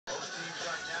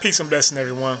Peace and blessing,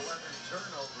 everyone.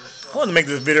 I want to make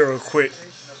this video real quick,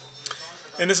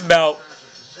 and it's about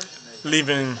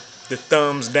leaving the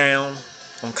thumbs down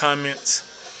on comments.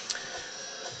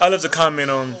 I left a comment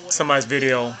on somebody's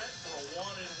video,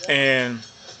 and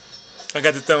I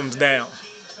got the thumbs down.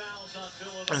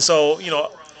 And so,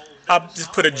 I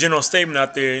just put a general statement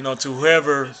out there, to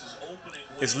whoever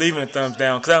is leaving a thumbs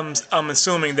down, because I'm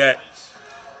assuming that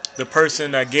the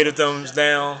person that gave the thumbs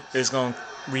down is going to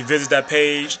revisit that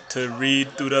page to read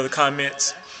through the other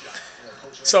comments.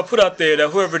 So I put out there that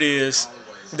whoever it is,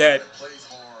 that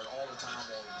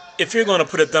if you're going to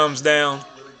put a thumbs down,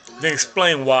 then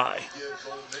explain why.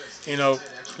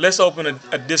 Let's open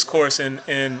a discourse and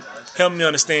help me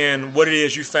understand what it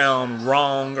is you found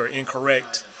wrong or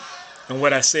incorrect in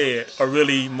what I said, or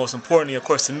really, most importantly, of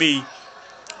course, to me,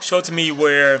 show to me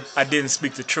where I didn't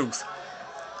speak the truth.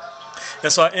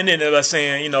 And so I ended it by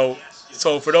saying,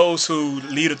 so for those who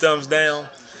leave a thumbs down,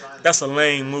 that's a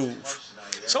lame move.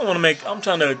 So I'm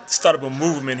trying to start up a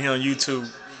movement here on YouTube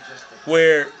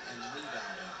where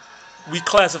we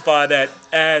classify that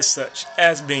as such,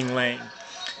 as being lame.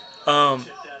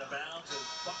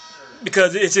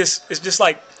 Because it's just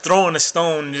like throwing a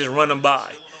stone and just running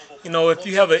by. If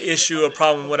you have an issue or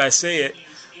problem with what I said,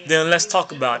 then let's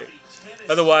talk about it.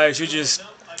 Otherwise, you're just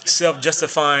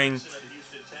self-justifying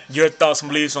your thoughts and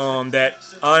beliefs on that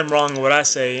I'm wrong in what I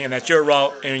say and that you're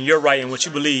wrong and you're right in what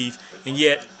you believe, and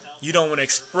yet you don't want to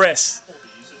express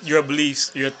your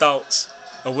beliefs, your thoughts,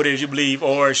 or what it is you believe,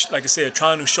 or like I said,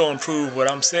 trying to show and prove what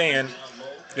I'm saying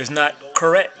is not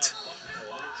correct.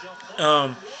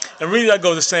 And really that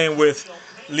goes the same with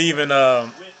leaving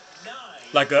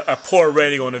like a poor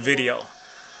rating on a video.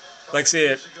 Like I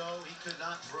said,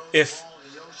 if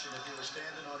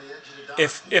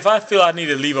I feel I need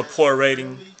to leave a poor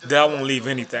rating, then I won't leave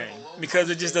anything, because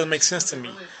it just doesn't make sense to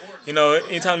me.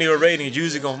 Anytime I leave a rating, it's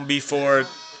usually going to be for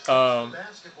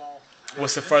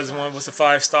what's the first one? What's the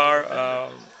 5-star?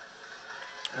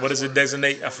 What does it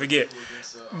designate? I forget.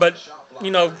 But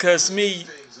because to me,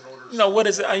 what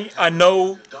is it? I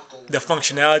know the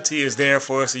functionality is there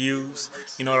for us to use.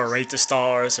 To rate the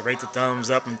stars, to rate the thumbs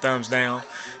up and thumbs down.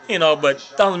 But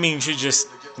that doesn't mean you should just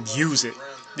use it.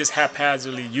 Just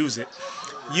haphazardly use it.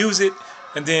 Use it,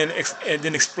 and then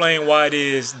explain why it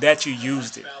is that you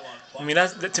used it.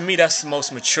 To me, that's the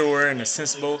most mature and the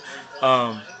sensible,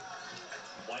 the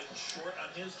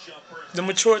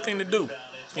mature thing to do.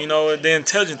 The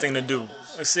intelligent thing to do.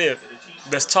 That's it.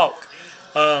 Let's talk.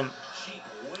 And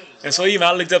so even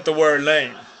I looked up the word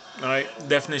lame. All right,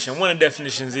 definition. One of the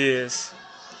definitions is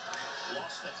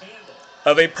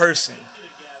of a person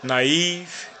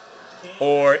naive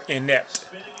or inept,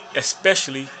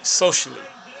 especially socially.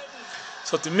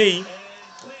 So to me,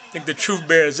 I think the truth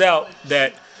bears out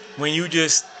that when you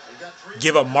just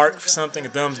give a mark for something, a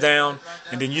thumbs down,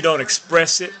 and then you don't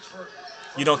express it,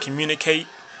 you don't communicate,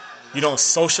 you don't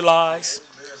socialize,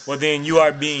 well then you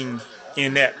are being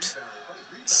inept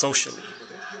socially.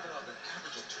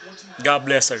 God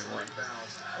bless everyone.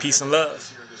 Peace and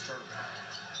love.